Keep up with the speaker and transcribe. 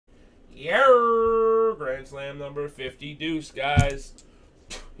Yeah, Grand Slam number 50 deuce, guys.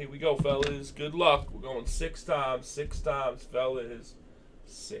 Here we go, fellas. Good luck. We're going 6 times. 6 times, fellas.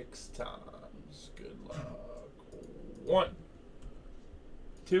 6 times. Good luck. 1,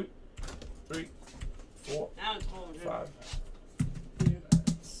 2, 3, 4, 5,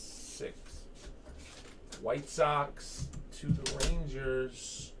 6. White Sox to the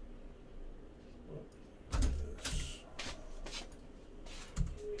Rangers.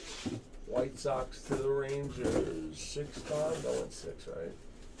 White Sox to the Rangers. 6 times? No, it's 6, right?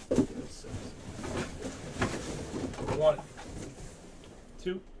 It's 6. 1,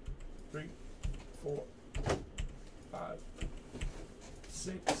 2, 3, 4, 5,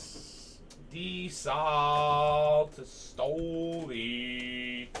 6. D-Sol to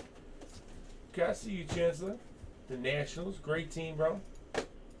Stoli. Okay, I see you, Chancellor. The Nationals. Great team, bro.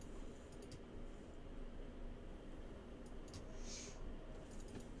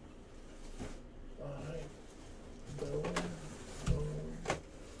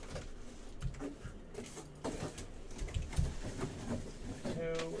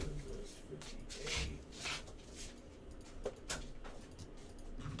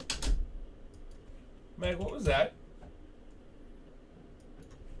 Meg, what was that?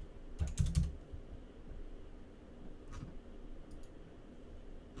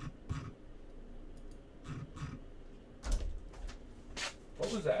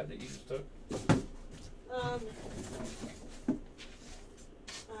 What was that you just took?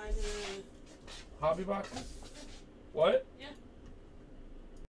 Hobby boxes? What? Yeah.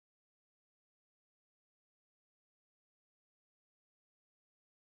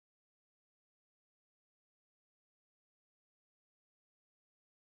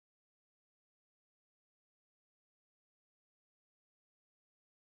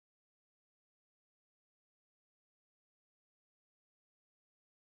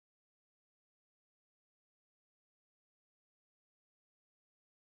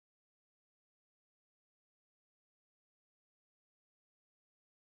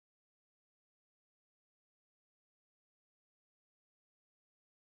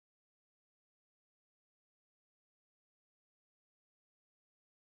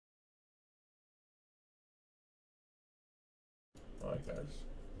 Alright, guys.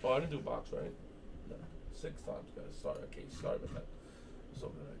 Oh, I didn't do a box, right? No. 6 times, guys. Sorry. Okay, sorry about that.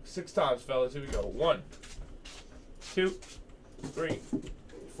 So, 6 times, fellas. Here we go. 1, 2, 3,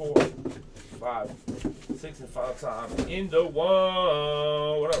 4, 5, 6, and 5 times. In the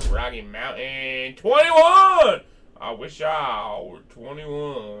 1. What up, Rocky Mountain? 21! I wish I were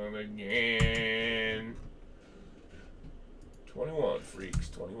 21 again. 21, freaks.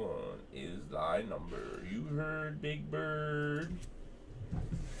 21 is thy number. You heard, Big Bird.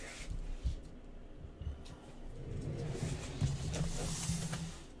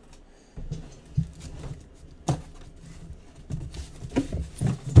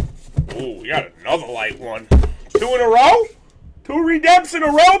 Oh, we got another light one. 2 in a row? 2 redempts in a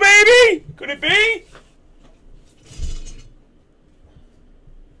row, baby? Could it be?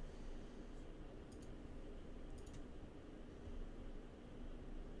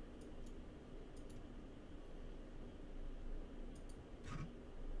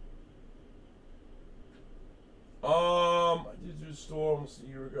 I did do Storms a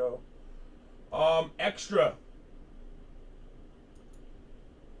year ago. Extra.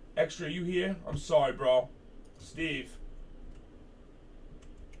 Extra, you here? I'm sorry, bro. Steve.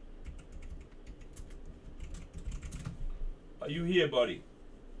 Are you here, buddy?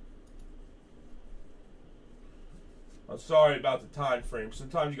 I'm sorry about the time frame.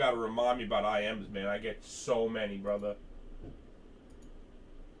 Sometimes you gotta remind me about IMs, man. I get so many, brother.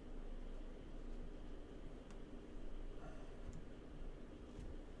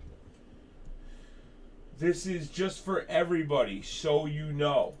 This is just for everybody, so you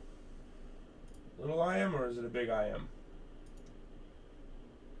know. Little IM or is it a big IM?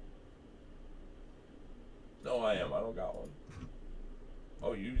 No IM, I don't got one.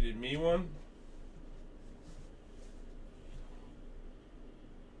 Oh, you did me one?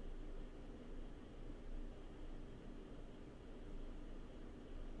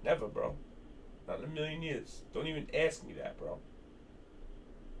 Never, bro. Not in a million years. Don't even ask me that, bro.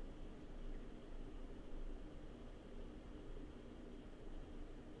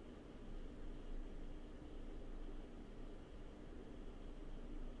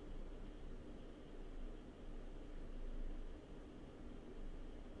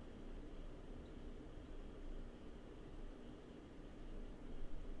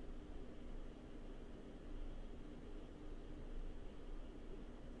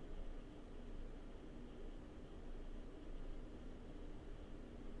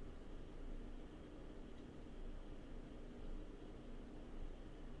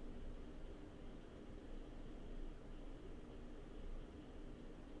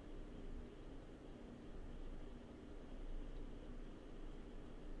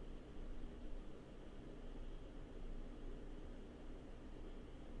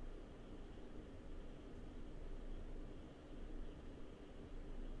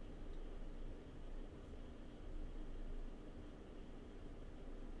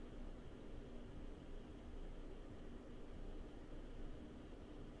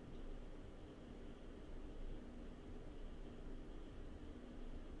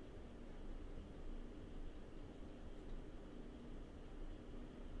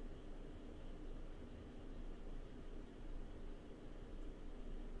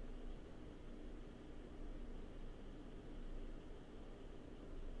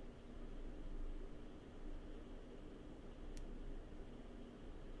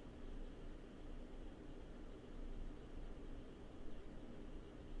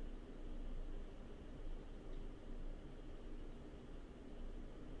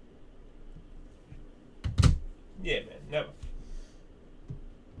 Yeah, man, never.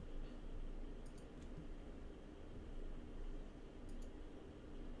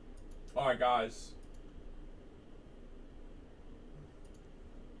 All right, guys.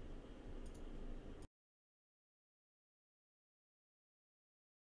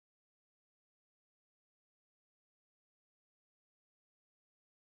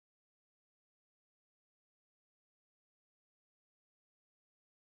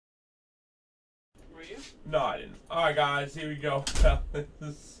 Were you? No, I didn't. All right, guys, here we go.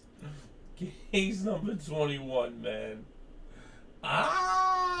 Case number 21, man.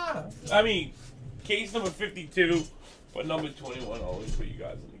 I mean, case number 52, but number 21 I'll always put you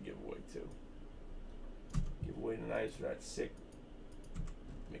guys in the giveaway, too. Giveaway tonight for that sick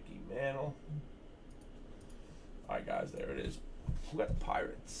Mickey Mantle. All right, guys, there it is. We got the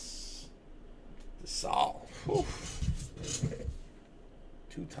Pirates. The Sol.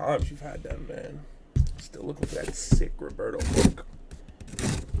 2 times you've had them, man. Still looking for that sick Roberto hook.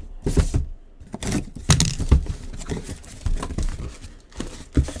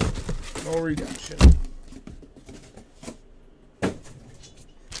 No redemption.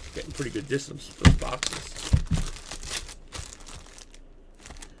 Getting pretty good distance for those boxes.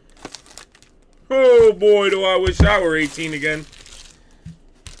 Oh boy, do I wish I were 18 again.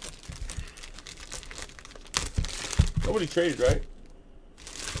 Nobody traded, right?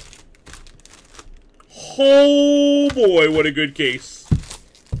 Oh boy, what a good case.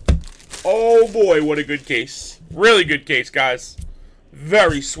 Oh boy, what a good case. Really good case, guys.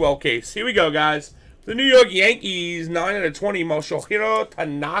 Very swell case. Here we go, guys. The New York Yankees, 9 out of 20, Masahiro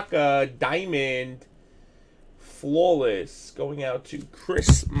Tanaka, Diamond. Flawless. Going out to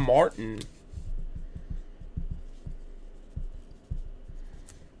Chris Martin.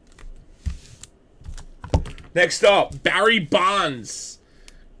 Next up, Barry Bonds.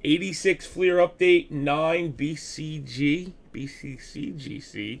 86 Fleer Update, 9 BCCGC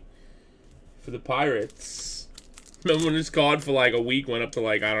for the Pirates. Remember when this card for like a week went up to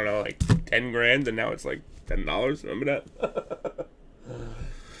like, I don't know, like 10 grand, and now it's like $10? Remember that?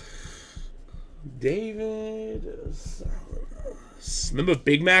 David. Remember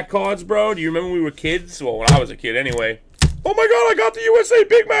Big Mac cards, bro? Do you remember when we were kids? Well, when I was a kid anyway. Oh my god, I got the USA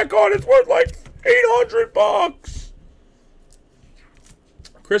Big Mac card. It's worth like $800.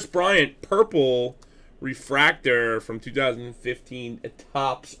 Chris Bryant, purple refractor from 2015,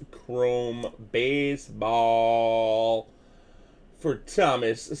 Topps Chrome baseball for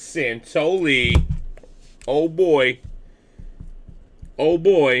Thomas Santoli. Oh boy. Oh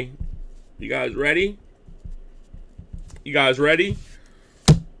boy. You guys ready? You guys ready?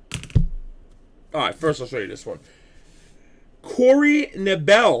 Alright, first I'll show you this one. Corey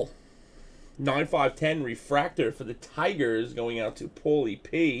Nebel. 9.510 refractor for the Tigers, going out to Paulie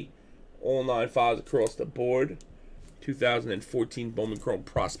P. All 9.5s across the board. 2014 Bowman Chrome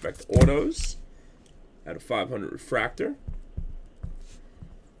Prospect Autos. Out of 500 refractor.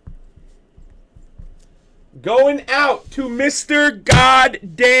 Going out to Mr.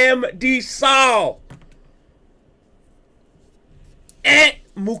 Goddamn DeSalle. And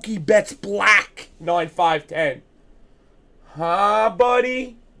Mookie Betts Black. 9.510. Huh,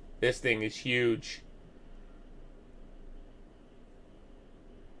 buddy? This thing is huge.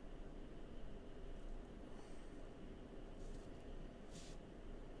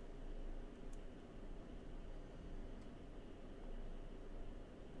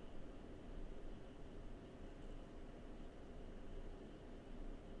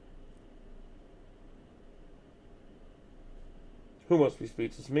 Who must be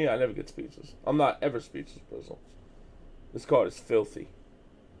speechless? Me? I never get speechless. I'm not ever speechless, Brizzle. This card is filthy.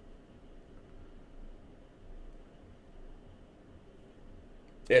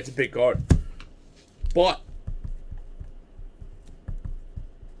 Yeah, it's a big card. But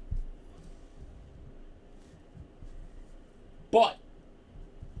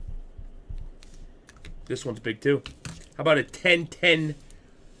this one's big too. How about a 10-10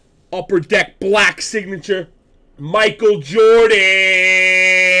 upper deck black signature? Michael Jordan.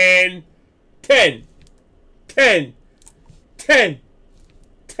 10, 10, 10,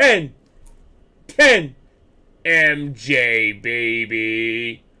 10, 10. MJ,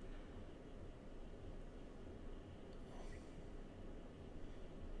 baby.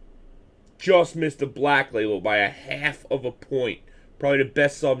 Just missed the black label by a half of a point. Probably the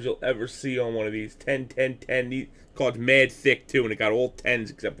best subs you'll ever see on one of these. 10, 10, 10. These cards mad thick, too, and it got all 10s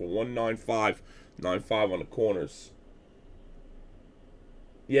except for 195. 9.5 on the corners.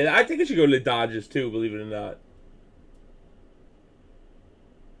 Yeah, I think it should go to the Dodgers, too, believe it or not.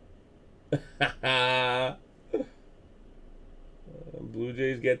 Blue Jays.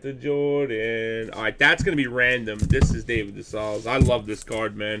 Jays get the Jordan. All right, that's going to be random. This is David DeSal's. I love this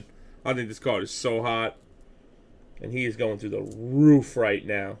card, man. I think this card is so hot. And he is going through the roof right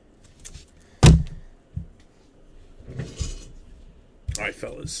now. All right,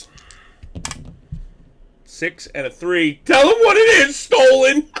 fellas. 6 and a 3. Tell him what it is,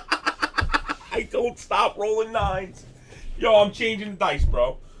 stolen. I don't stop rolling 9s. Yo, I'm changing the dice,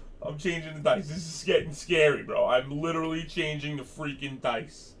 bro. I'm changing the dice. This is getting scary, bro. I'm literally changing the freaking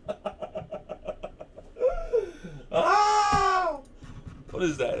dice. Ah! What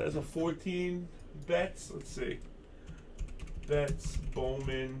is that? That's a 14 bets. Let's see. Betts,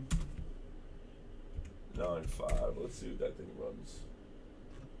 Bowman, 9-5. Let's see what that thing runs.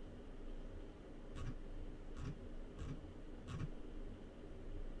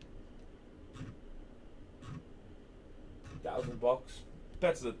 $1,000.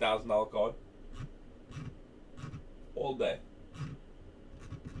 Betts is a $1,000 card. All day.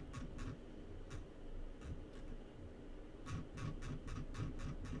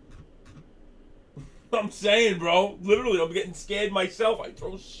 I'm saying, bro. Literally, I'm getting scared myself. I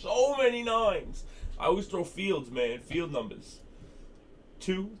throw so many 9s. I always throw fields, man. Field numbers.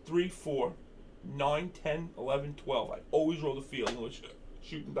 2, 3, 4, 9, 10, 11, 12. I always roll the field when we're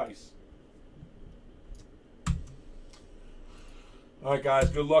shooting dice. All right, guys.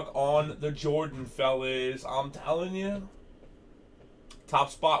 Good luck on the Jordan, fellas. I'm telling you.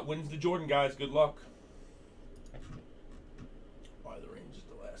 Top spot wins the Jordan, guys. Good luck. Why the range is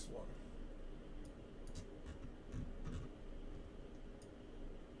the last one.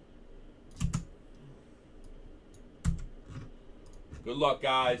 Good luck,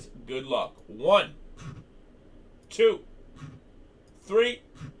 guys. Good luck. 1, 2, 3,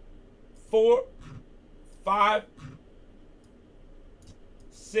 4, 5,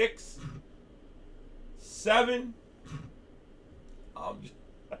 6, 7,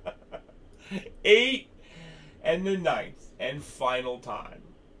 8, and the 9th and final time.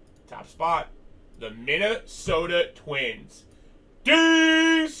 Top spot, the Minnesota Twins.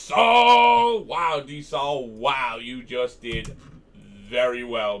 D-Sol! Wow, D-Sol. Wow, you just did very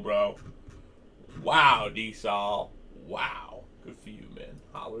well, bro. Wow, D-Sol. Wow. Good for you, man.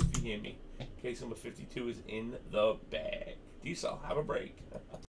 Holler if you hear me. Case number 52 is in the bag. D-Sol, have a break.